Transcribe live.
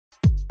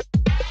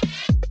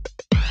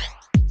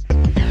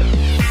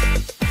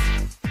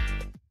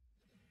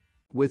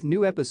With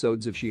new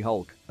episodes of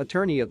She-Hulk,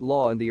 Attorney at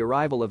Law and the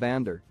arrival of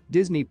Andor,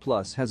 Disney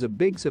Plus has a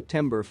big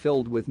September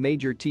filled with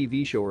major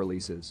TV show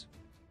releases.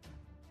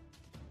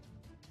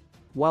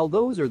 While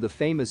those are the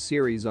famous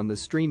series on the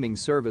streaming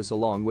service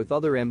along with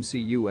other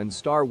MCU and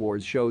Star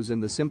Wars shows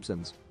and The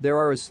Simpsons, there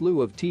are a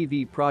slew of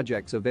TV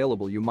projects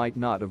available you might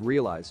not have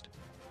realized.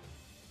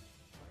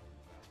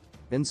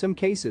 In some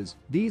cases,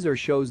 these are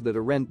shows that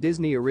are rent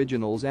Disney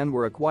originals and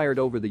were acquired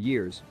over the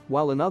years,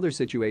 while in other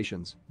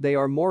situations, they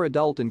are more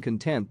adult in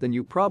content than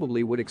you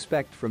probably would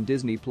expect from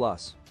Disney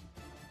Plus.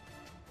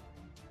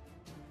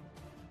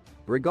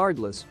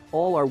 Regardless,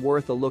 all are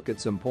worth a look at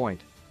some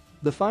point.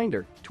 The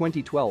Finder,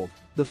 2012.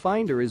 The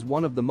Finder is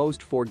one of the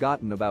most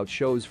forgotten about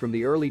shows from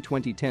the early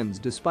 2010s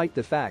despite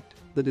the fact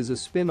that it is a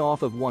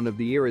spin-off of one of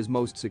the era's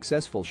most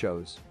successful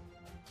shows.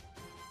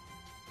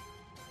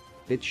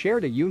 It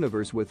shared a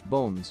universe with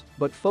Bones,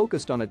 but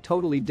focused on a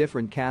totally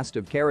different cast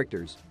of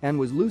characters and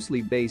was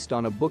loosely based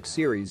on a book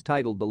series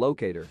titled The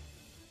Locator.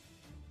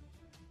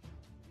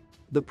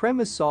 The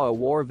premise saw a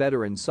war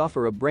veteran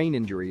suffer a brain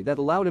injury that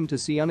allowed him to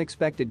see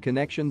unexpected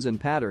connections and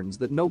patterns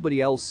that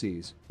nobody else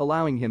sees,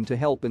 allowing him to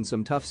help in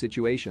some tough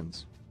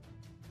situations.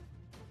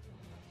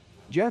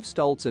 Jeff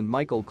Stultz and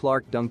Michael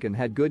Clarke Duncan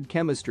had good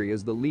chemistry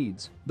as the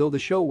leads, though the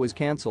show was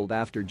cancelled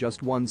after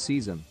just one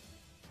season.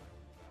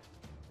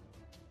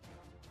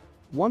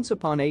 Once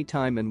Upon a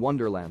Time in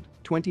Wonderland,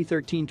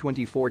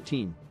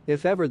 2013-2014.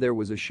 If ever there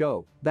was a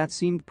show that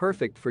seemed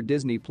perfect for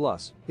Disney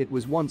Plus, it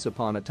was Once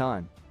Upon a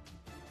Time.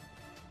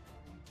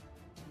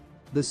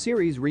 The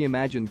series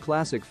reimagined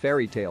classic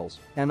fairy tales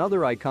and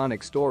other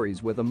iconic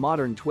stories with a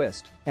modern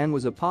twist and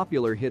was a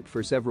popular hit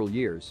for several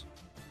years.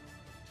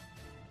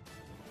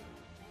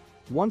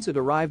 Once it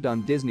arrived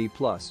on Disney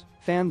Plus,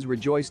 fans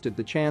rejoiced at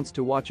the chance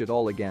to watch it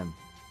all again.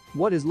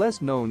 What is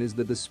less known is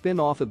that the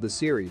spin-off of the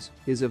series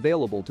is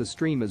available to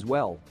stream as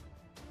well.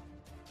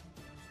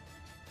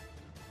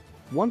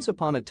 Once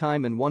Upon a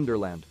Time in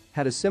Wonderland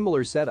had a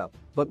similar setup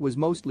but was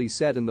mostly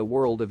set in the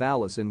world of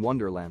Alice in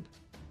Wonderland.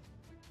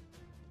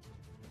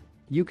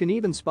 You can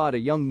even spot a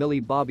young Millie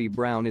Bobby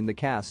Brown in the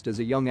cast as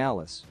a young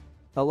Alice.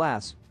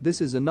 Alas, this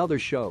is another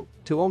show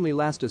to only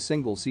last a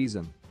single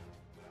season.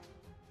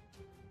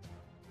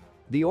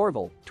 The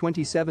Orville,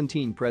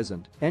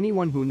 2017-present.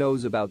 Anyone who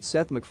knows about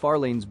Seth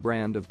MacFarlane's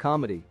brand of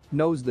comedy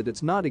knows that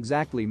it's not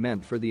exactly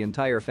meant for the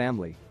entire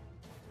family.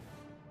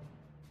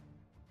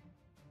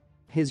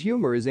 His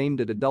humor is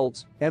aimed at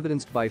adults,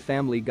 evidenced by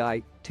Family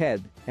Guy,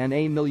 Ted, and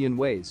A Million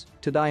Ways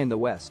to Die in the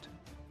West.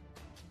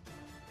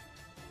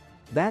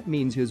 That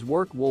means his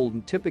work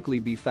won't typically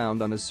be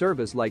found on a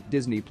service like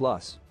Disney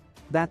Plus.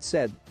 That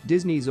said,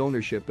 Disney's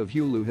ownership of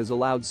Hulu has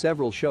allowed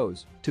several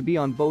shows to be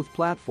on both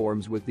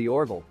platforms, with The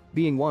Orville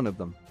being one of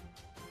them.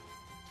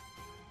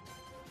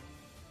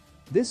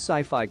 This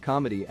sci-fi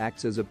comedy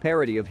acts as a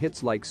parody of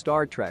hits like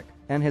Star Trek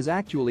and has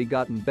actually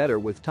gotten better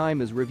with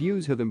time as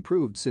reviews have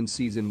improved since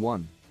season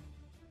 1.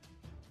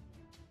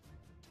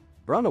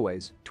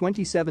 Runaways,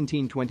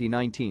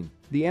 2017-2019.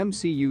 The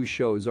MCU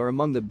shows are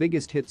among the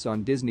biggest hits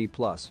on Disney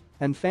Plus,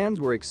 and fans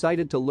were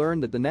excited to learn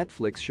that the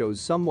Netflix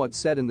shows somewhat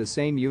set in the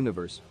same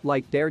universe,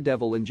 like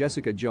Daredevil and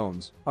Jessica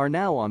Jones, are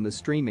now on the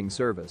streaming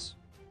service.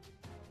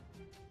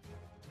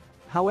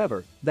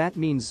 However, that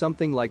means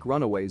something like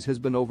Runaways has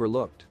been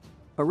overlooked.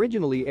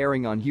 Originally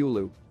airing on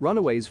Hulu,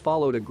 Runaways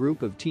followed a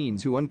group of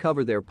teens who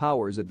uncover their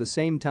powers at the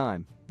same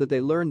time that they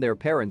learn their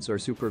parents are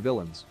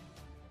supervillains.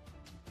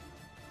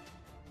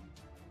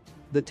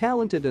 The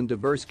talented and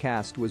diverse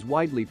cast was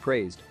widely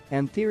praised,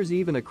 and there's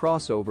even a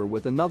crossover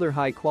with another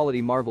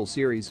high-quality Marvel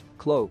series,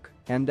 Cloak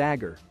and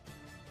Dagger.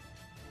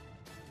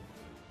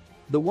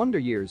 The Wonder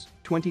Years,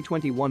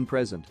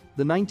 2021-present.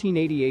 The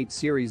 1988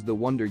 series The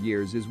Wonder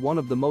Years is one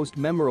of the most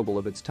memorable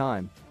of its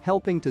time,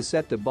 helping to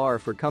set the bar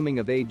for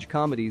coming-of-age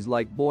comedies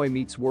like Boy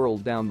Meets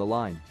World down the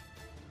line.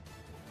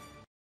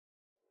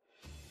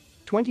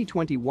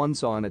 2021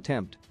 saw an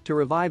attempt to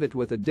revive it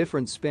with a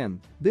different spin,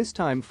 this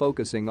time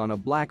focusing on a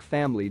black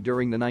family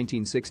during the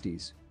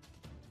 1960s.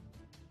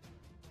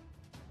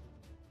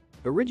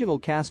 Original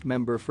cast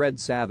member Fred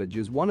Savage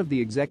is one of the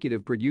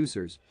executive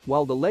producers,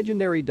 while the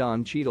legendary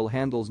Don Cheadle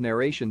handles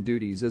narration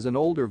duties as an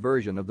older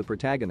version of the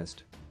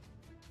protagonist.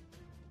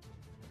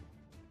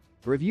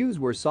 Reviews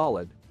were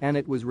solid, and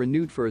it was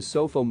renewed for a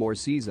sophomore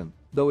season,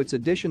 though its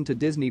addition to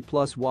Disney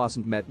Plus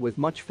wasn't met with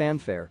much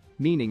fanfare,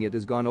 meaning it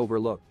has gone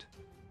overlooked.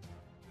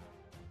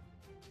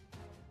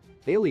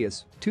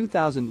 Alias,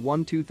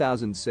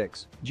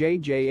 2001-2006,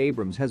 J.J.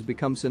 Abrams has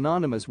become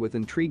synonymous with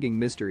intriguing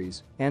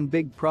mysteries and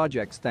big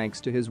projects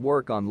thanks to his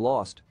work on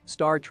Lost,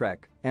 Star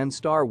Trek, and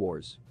Star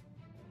Wars.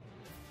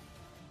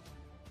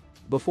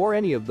 Before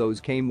any of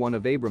those came one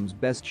of Abrams'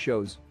 best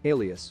shows,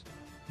 Alias.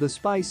 The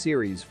spy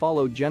series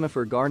followed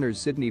Jennifer Garner's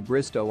Sydney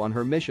Bristow on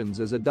her missions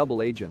as a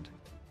double agent.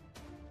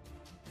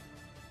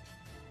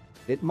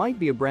 It might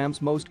be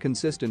Abrams' most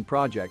consistent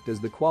project as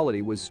the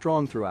quality was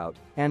strong throughout,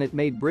 and it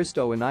made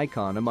Bristow an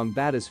icon among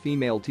baddest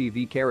female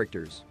TV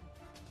characters.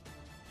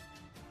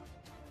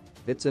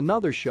 It's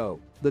another show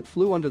that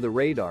flew under the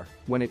radar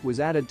when it was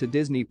added to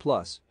Disney+,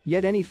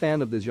 yet any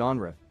fan of the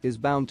genre is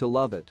bound to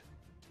love it.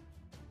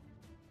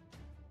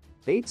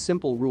 8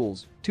 Simple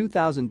Rules,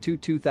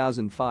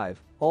 2002-2005,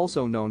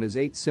 also known as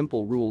 8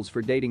 Simple Rules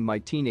for Dating My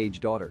Teenage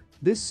Daughter.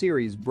 This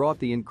series brought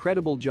the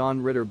incredible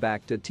John Ritter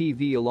back to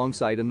TV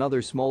alongside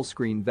another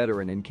small-screen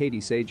veteran in Katie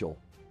Sagal.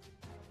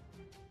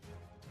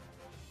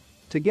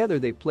 Together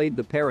they played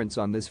the parents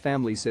on this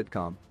family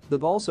sitcom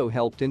that also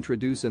helped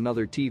introduce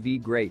another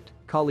TV great,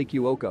 Kaley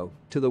Cuoco,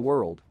 to the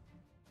world.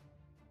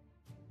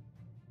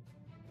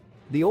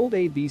 The old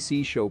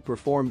ABC show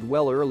performed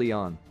well early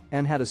on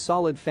and had a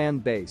solid fan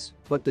base,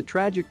 but the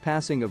tragic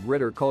passing of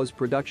Ritter caused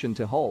production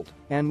to halt,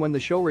 and when the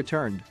show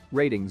returned,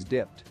 ratings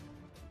dipped.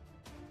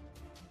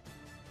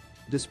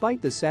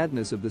 Despite the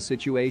sadness of the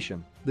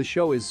situation, the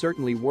show is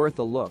certainly worth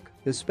a look,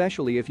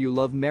 especially if you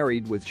love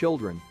Married with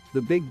Children,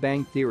 The Big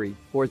Bang Theory,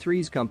 or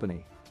Three's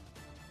Company.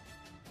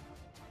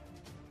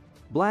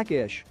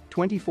 Black-ish,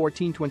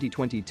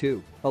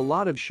 2014-2022. A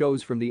lot of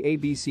shows from the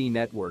ABC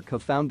network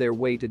have found their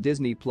way to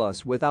Disney+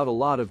 without a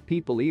lot of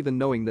people even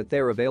knowing that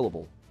they're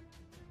available.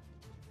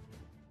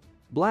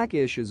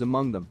 Black-ish is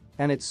among them,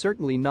 and it's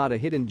certainly not a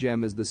hidden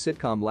gem as the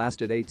sitcom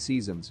lasted 8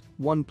 seasons,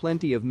 won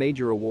plenty of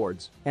major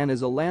awards, and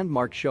is a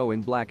landmark show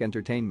in Black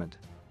entertainment.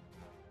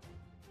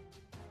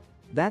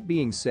 That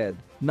being said,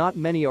 not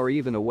many are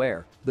even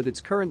aware that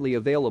it's currently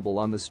available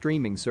on the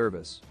streaming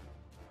service.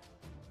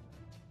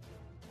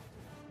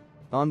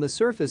 On the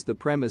surface, the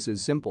premise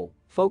is simple,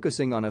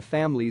 focusing on a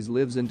family's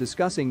lives and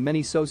discussing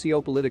many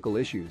socio-political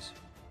issues.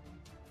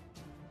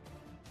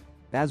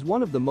 As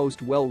one of the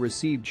most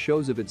well-received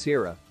shows of its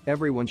era,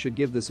 everyone should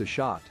give this a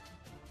shot.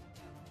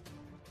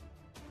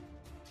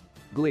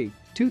 Glee,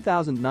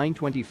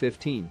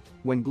 2009-2015.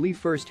 When Glee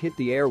first hit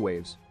the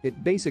airwaves,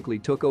 it basically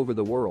took over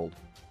the world.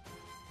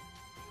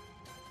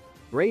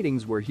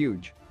 Ratings were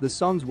huge, the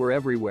songs were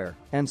everywhere,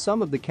 and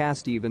some of the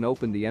cast even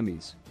opened the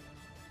Emmys.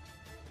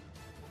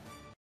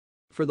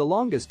 For the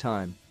longest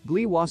time,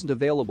 Glee wasn't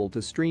available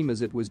to stream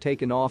as it was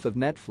taken off of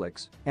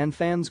Netflix, and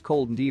fans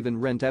couldn't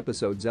even rent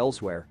episodes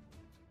elsewhere.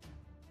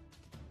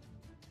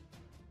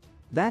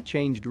 That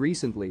changed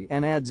recently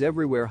and Ads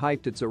Everywhere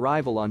hyped its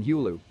arrival on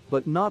Hulu,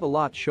 but not a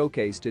lot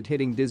showcased it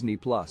hitting Disney+.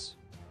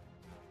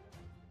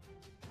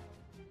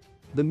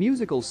 The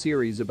musical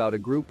series about a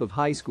group of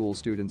high school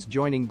students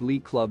joining Glee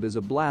Club is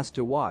a blast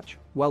to watch,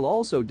 while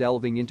also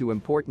delving into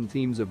important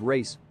themes of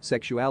race,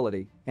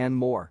 sexuality, and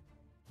more.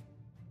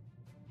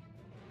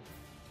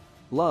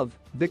 Love,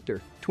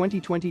 Victor,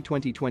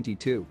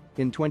 2020-2022.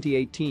 In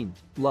 2018,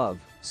 Love,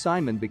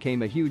 Simon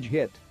became a huge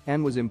hit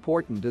and was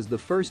important as the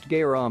first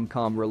gay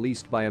rom-com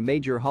released by a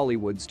major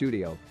Hollywood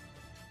studio.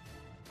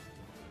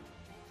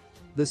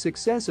 The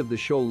success of the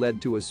show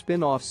led to a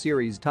spin-off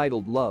series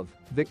titled Love,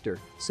 Victor,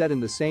 set in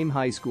the same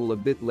high school a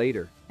bit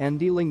later and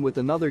dealing with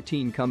another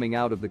teen coming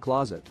out of the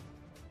closet.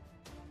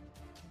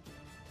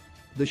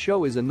 The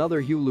show is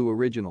another Hulu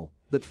original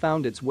that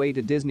found its way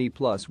to Disney+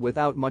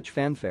 without much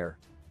fanfare.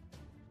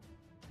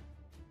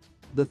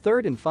 The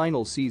third and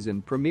final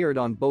season premiered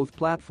on both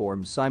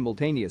platforms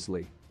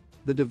simultaneously.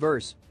 The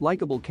diverse,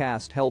 likable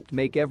cast helped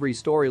make every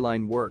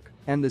storyline work,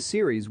 and the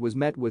series was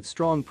met with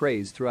strong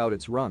praise throughout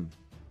its run.